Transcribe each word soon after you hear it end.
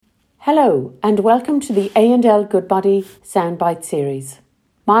Hello and welcome to the A&L Goodbody Soundbite series.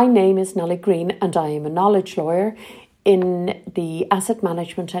 My name is Nolly Green and I am a knowledge lawyer in the Asset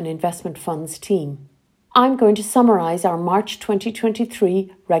Management and Investment Funds team. I'm going to summarise our March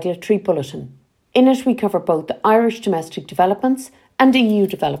 2023 regulatory bulletin. In it we cover both the Irish domestic developments and EU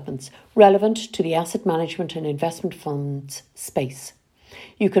developments relevant to the asset management and investment funds space.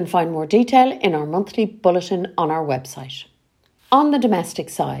 You can find more detail in our monthly bulletin on our website. On the domestic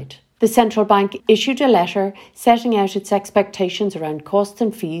side, the Central Bank issued a letter setting out its expectations around costs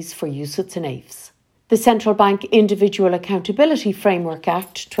and fees for UCITS and AIFs. The Central Bank Individual Accountability Framework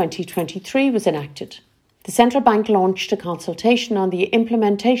Act 2023 was enacted. The Central Bank launched a consultation on the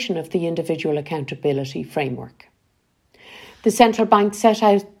implementation of the Individual Accountability Framework. The Central Bank set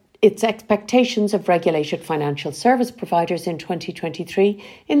out its expectations of regulated financial service providers in 2023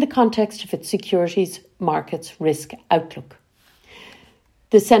 in the context of its securities markets risk outlook.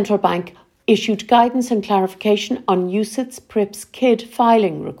 The Central Bank issued guidance and clarification on UCITS PRIPS KID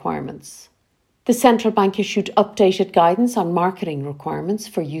filing requirements. The Central Bank issued updated guidance on marketing requirements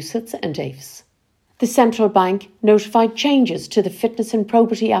for UCITS and AIFs. The Central Bank notified changes to the fitness and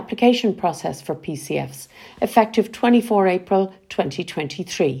probity application process for PCFs, effective 24 April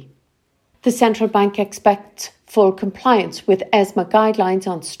 2023. The Central Bank expects full compliance with ESMA guidelines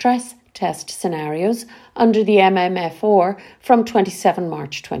on stress test scenarios under the MMFR from 27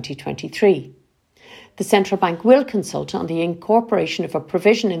 March 2023. The Central Bank will consult on the incorporation of a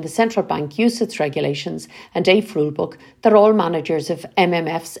provision in the Central Bank UCITS regulations and AIF rulebook that all managers of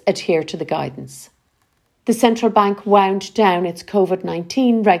MMFs adhere to the guidance. The Central Bank wound down its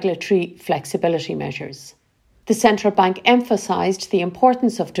COVID-19 regulatory flexibility measures. The Central Bank emphasised the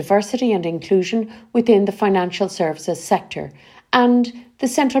importance of diversity and inclusion within the financial services sector, and the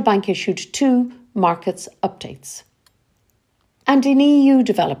Central Bank issued 2 markets updates. And in EU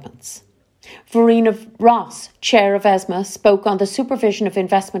developments, Verena Ross, Chair of ESMA, spoke on the supervision of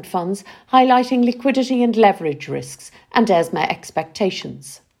investment funds, highlighting liquidity and leverage risks and ESMA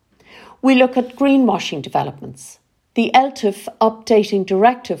expectations. We look at greenwashing developments. The LTIF updating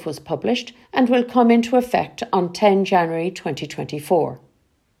directive was published and will come into effect on 10 January 2024.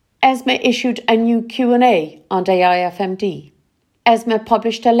 ESMA issued a new Q&A on AIFMD. ESMA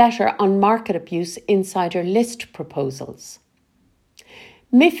published a letter on market abuse insider list proposals.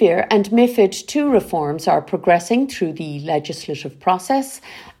 MiFIR and MiFID II reforms are progressing through the legislative process,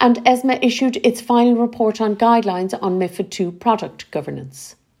 and ESMA issued its final report on guidelines on MiFID II product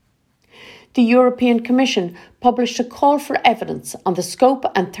governance. The European Commission published a call for evidence on the scope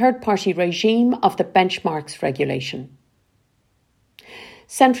and third-party regime of the benchmarks regulation.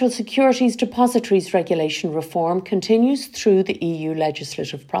 Central Securities Depositories Regulation reform continues through the EU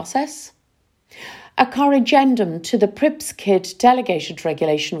legislative process. A corrigendum to the PRIPS KID delegated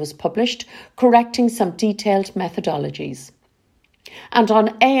regulation was published, correcting some detailed methodologies. And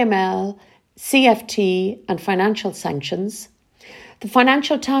on AML, CFT and financial sanctions, the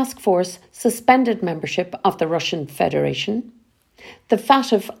Financial Task Force suspended membership of the Russian Federation. The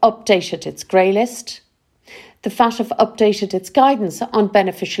FATF updated its grey list. The FATF updated its guidance on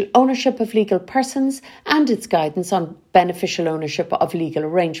beneficial ownership of legal persons and its guidance on beneficial ownership of legal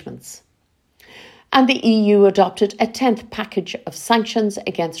arrangements. And the EU adopted a 10th package of sanctions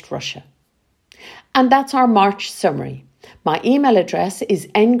against Russia. And that's our March summary. My email address is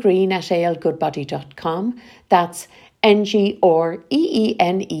ngreen@algoodbody.com. That's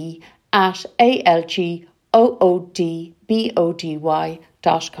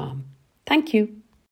NGREENE@algoodbody.com. Thank you.